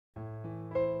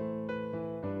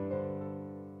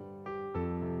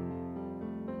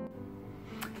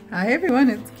Hi everyone,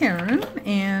 it's Karen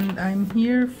and I'm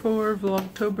here for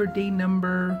Vlogtober day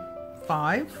number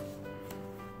 5.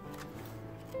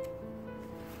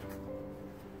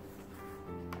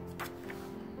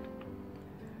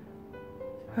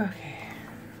 Okay,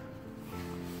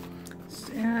 let's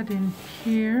add in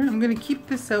here. I'm going to keep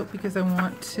this out because I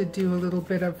want to do a little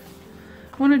bit of,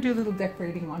 I want to do a little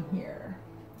decorating on here.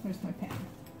 Here's my pen.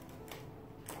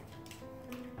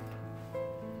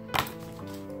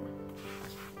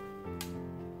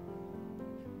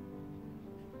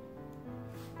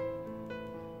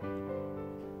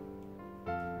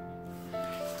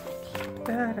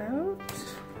 That out,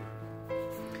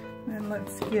 and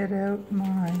let's get out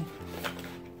my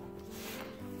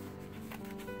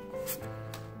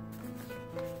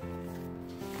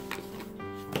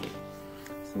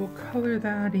so we'll color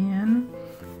that in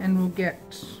and we'll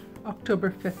get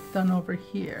October 5th done over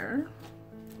here.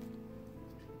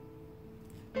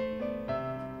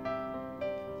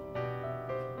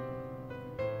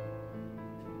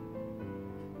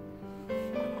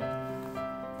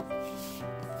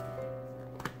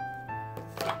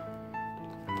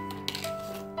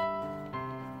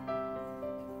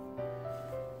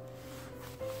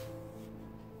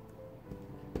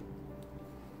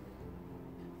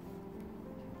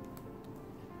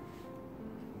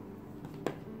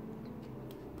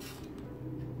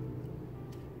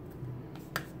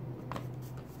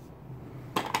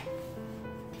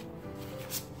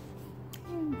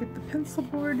 Get the pencil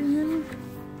board in.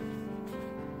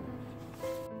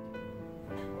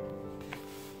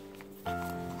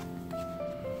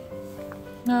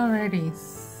 Alrighty,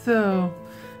 so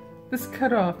this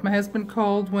cut off. My husband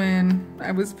called when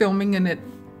I was filming and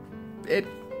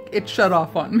it shut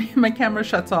off on me. My camera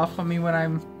shuts off on me when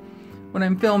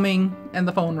I'm filming and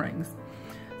the phone rings.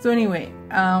 So anyway,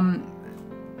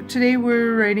 today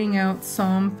we're writing out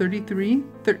Psalm 33,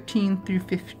 13 through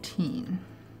 15.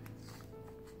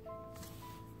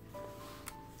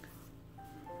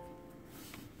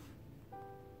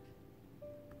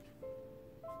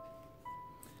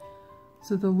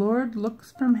 So the Lord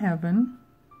looks from heaven,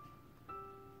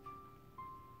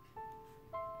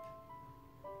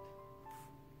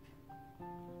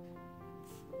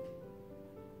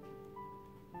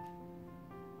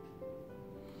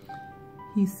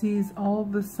 He sees all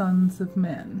the sons of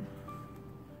men.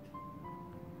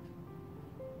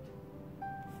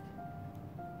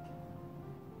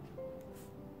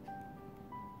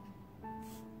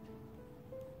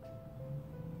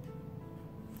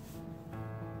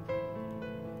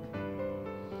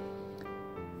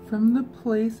 From the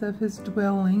place of his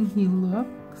dwelling he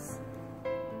looks,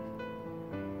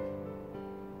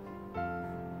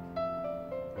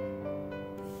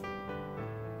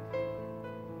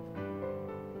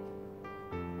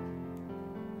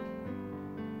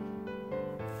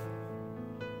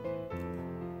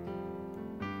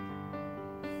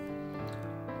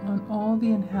 on all the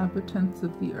inhabitants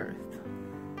of the earth.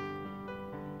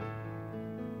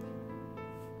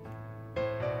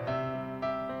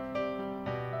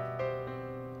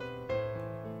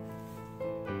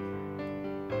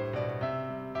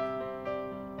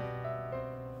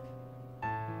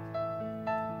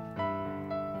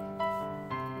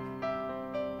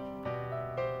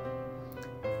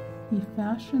 He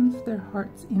fashions their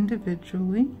hearts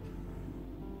individually,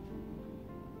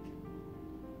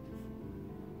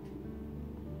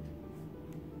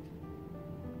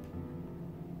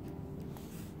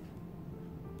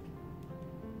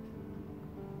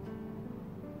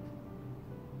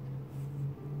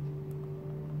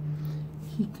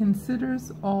 He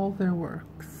considers all their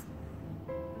works.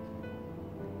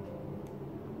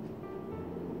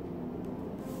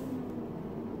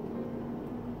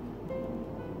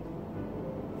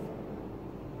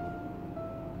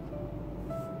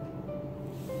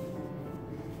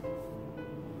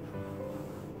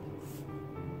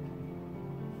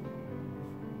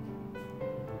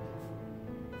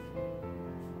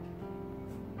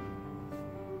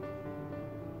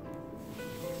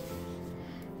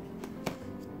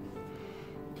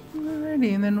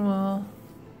 Alrighty, and then we'll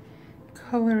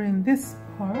color in this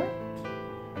part.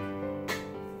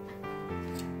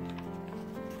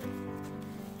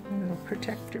 A little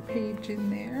protector page in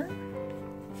there.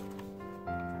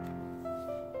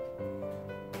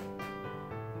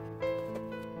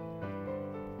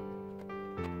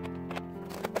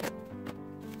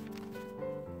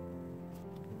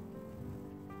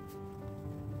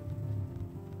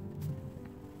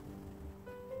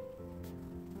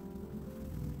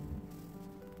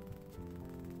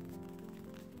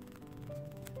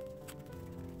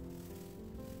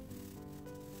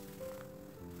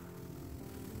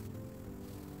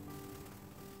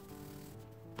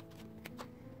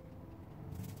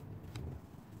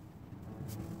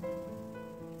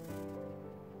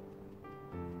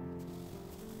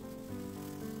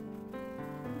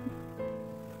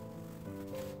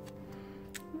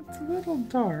 little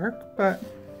dark, but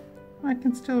I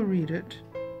can still read it.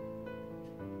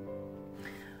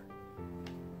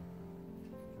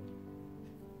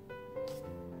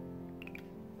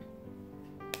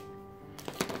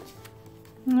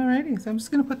 Alrighty, so I'm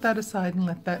just going to put that aside and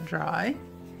let that dry.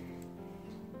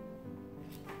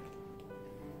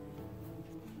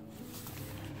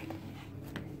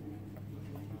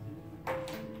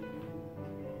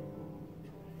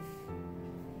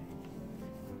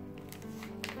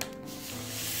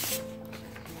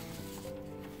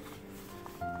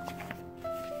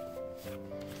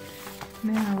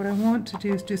 Now what I want to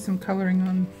do is do some coloring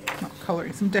on, not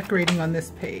coloring, some decorating on this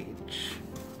page.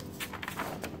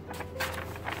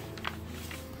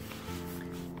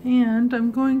 And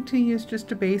I'm going to use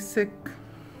just a basic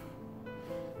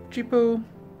cheapo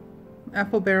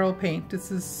apple barrel paint.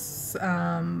 This is,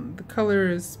 the color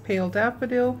is Pale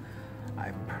Daffodil.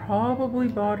 I probably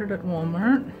bought it at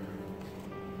Walmart.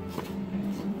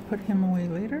 Put him away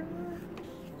later.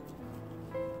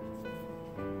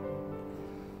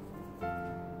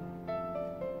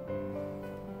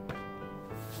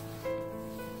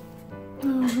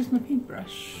 Oh, here's my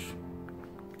paintbrush.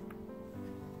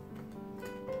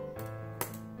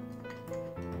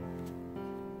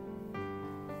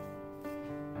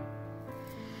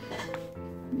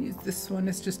 Use this one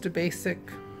as just a basic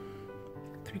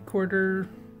 3/4.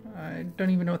 I don't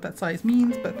even know what that size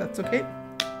means, but that's okay.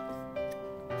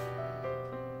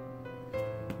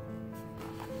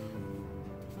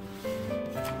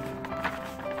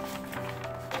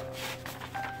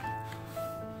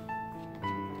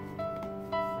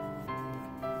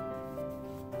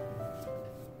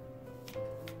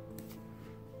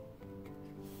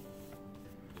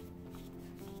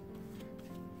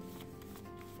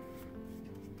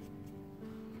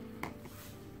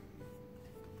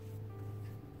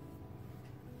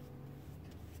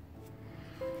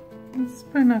 It's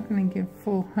probably not going to give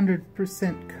full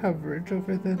 100% coverage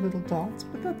over the little dots,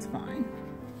 but that's fine.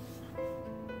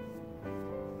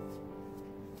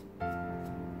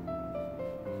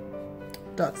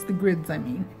 Dots, the grids, I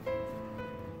mean.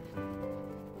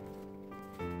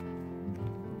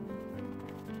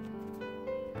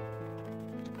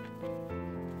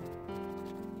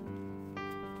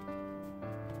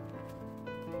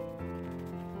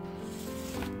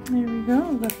 There we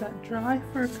go, let that dry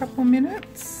for a couple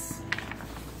minutes.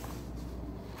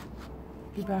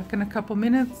 Be back in a couple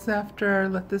minutes after I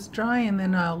let this dry, and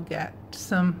then I'll get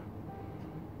something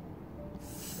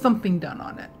done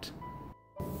on it.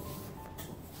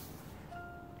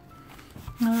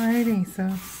 Alrighty,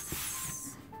 so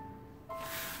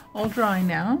all dry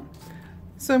now.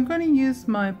 So I'm going to use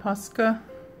my Posca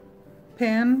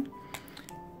pan.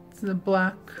 It's a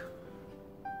black,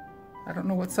 I don't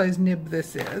know what size nib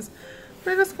this is,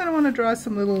 but I just kind of want to draw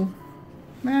some little,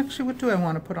 actually what do I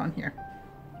want to put on here?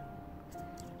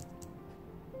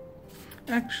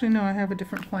 Actually, no, I have a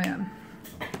different plan.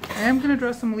 I am going to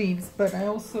draw some leaves, but I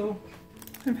also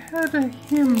have had a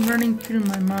hymn running through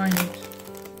my mind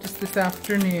just this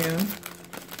afternoon.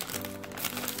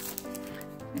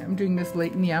 Yeah, I'm doing this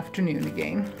late in the afternoon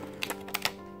again.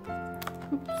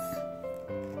 Oops.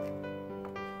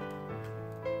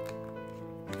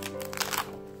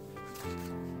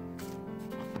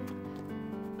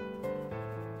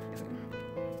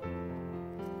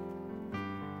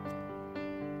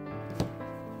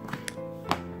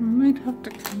 I might have to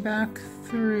come back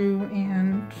through,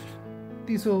 and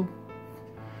these will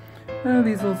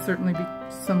certainly be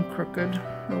some crooked.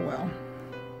 Oh well.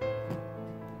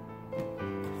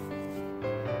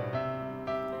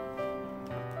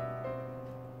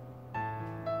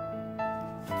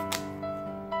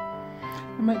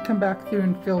 I might come back through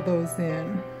and fill those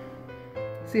in.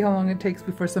 See how long it takes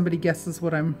before somebody guesses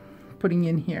what I'm putting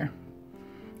in here.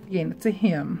 Again, it's a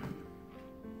hymn.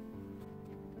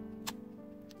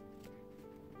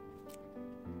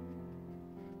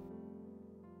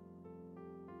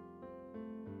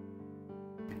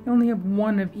 I only have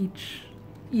one of each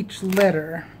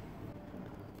letter.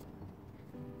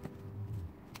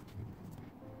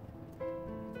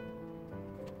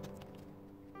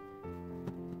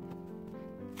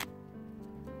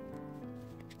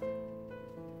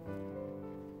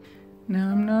 Now,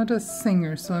 I'm not a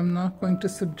singer, so I'm not going to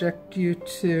subject you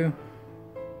to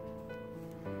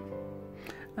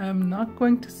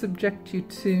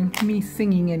me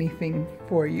singing anything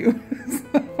for you.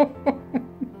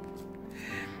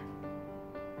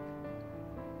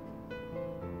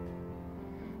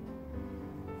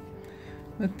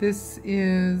 But this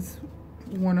is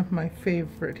one of my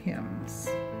favorite hymns.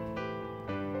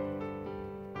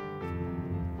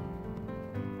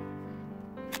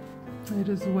 It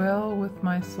is well with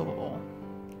my soul.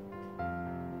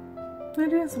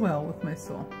 It is well with my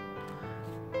soul.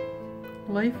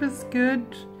 Life is good.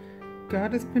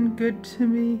 God has been good to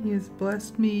me. He has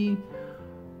blessed me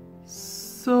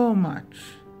so much.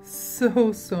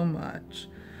 So much.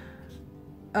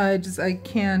 I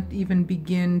can't even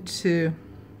begin to,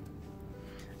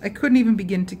 I couldn't even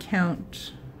begin to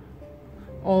count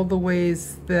all the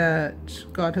ways that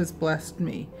God has blessed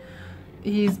me.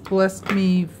 He's blessed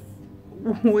me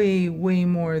way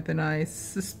more than I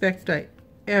suspect I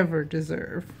ever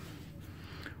deserve.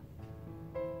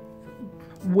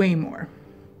 Way more.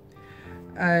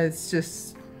 It's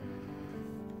just,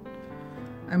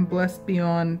 I'm blessed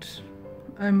beyond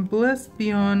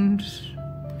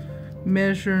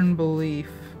measure and belief.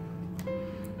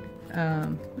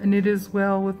 And it is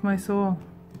well with my soul.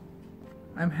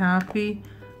 I'm happy.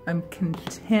 I'm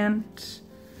content.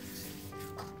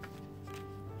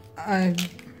 I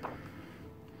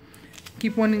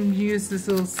keep wanting to use this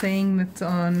little saying that's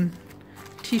on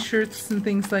t-shirts and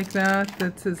things like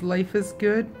that says life is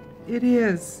good. It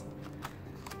is.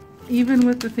 Even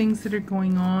with the things that are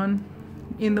going on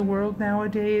in the world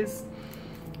nowadays,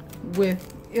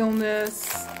 with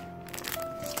illness,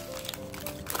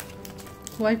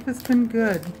 life has been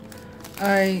good.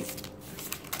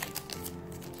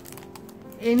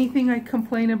 Anything I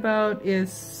complain about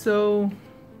is so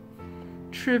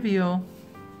trivial.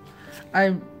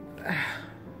 I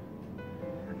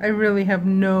really have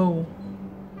no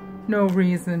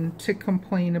reason to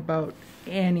complain about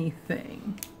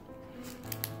anything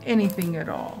at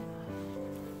all.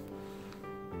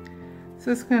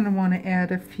 So I just kind of want to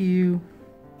add a few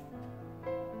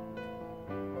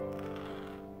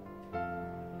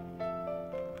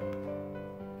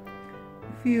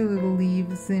little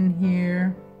leaves in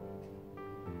here,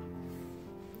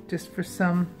 just for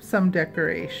some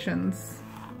decorations.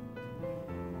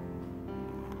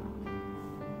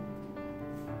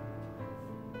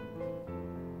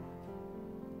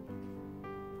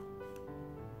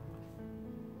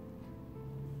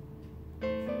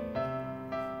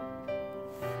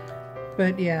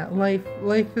 But yeah,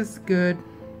 life is good.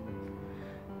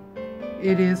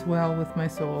 It is well with my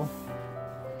soul.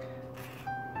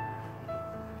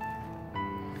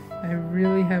 I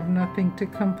really have nothing to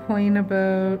complain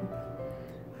about.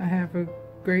 I have a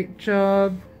great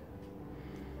job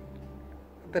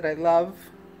that I love.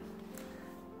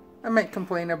 I might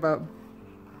complain about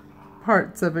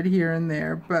parts of it here and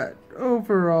there, but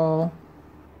overall,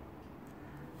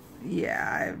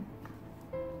 yeah,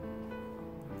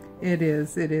 it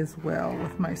is well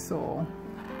with my soul.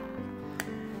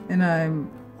 And I'm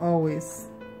always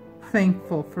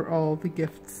thankful for all the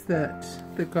gifts that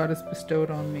God has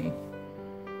bestowed on me.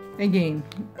 Again,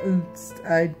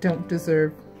 I don't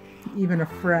deserve even a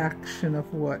fraction of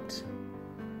what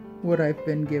I've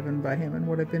been given by Him and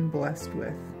what I've been blessed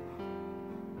with.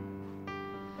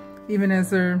 Even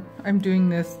as I'm doing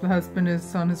this, the husband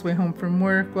is on his way home from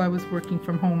work. Well, I was working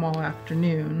from home all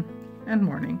afternoon and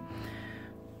morning.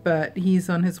 But he's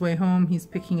on his way home. He's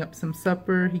picking up some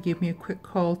supper. He gave me a quick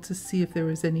call to see if there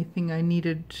was anything I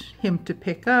needed him to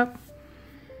pick up.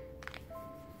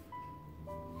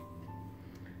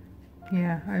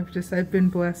 Yeah, I've been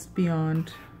blessed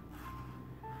beyond,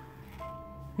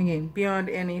 again,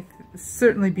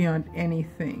 certainly beyond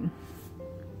anything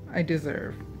I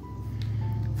deserve.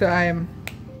 So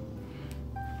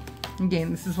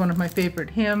again, this is one of my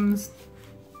favorite hymns.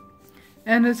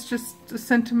 And it's just a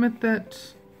sentiment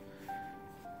that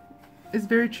is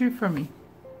very true for me.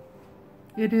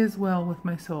 It is well with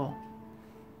my soul.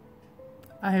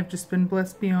 I have just been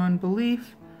blessed beyond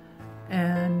belief,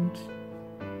 and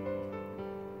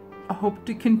I hope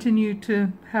to continue to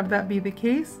have that be the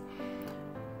case.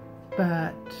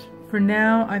 But for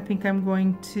now, I think I'm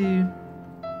going to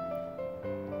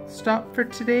stop for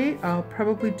today. I'll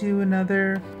probably do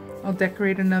I'll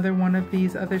decorate another one of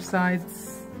these other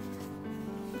sides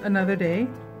another day.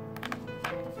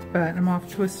 But I'm off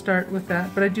to a start with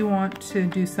that. But I do want to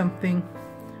do something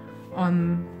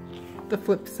on the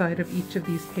flip side of each of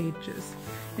these pages.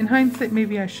 In hindsight,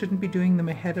 maybe I shouldn't be doing them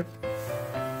ahead of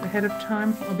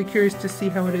time. I'll be curious to see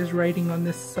how it is writing on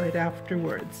this side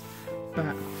afterwards.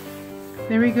 But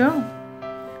there we go.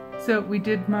 So we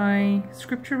did my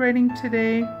scripture writing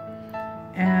today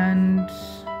and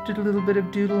did a little bit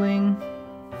of doodling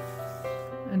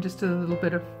and just a little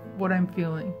bit of what I'm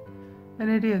feeling. And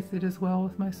it is well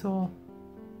with my soul.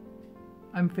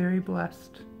 I'm very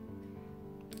blessed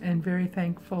and very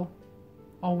thankful,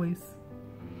 always.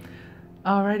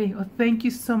 Alrighty, well, thank you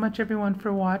so much everyone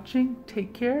for watching.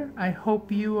 Take care. I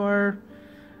hope you are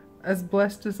as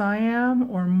blessed as I am,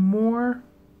 or more,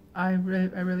 I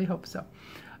really hope so.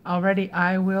 Alrighty,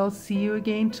 I will see you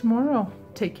again tomorrow.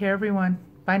 Take care, everyone.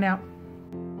 Bye now.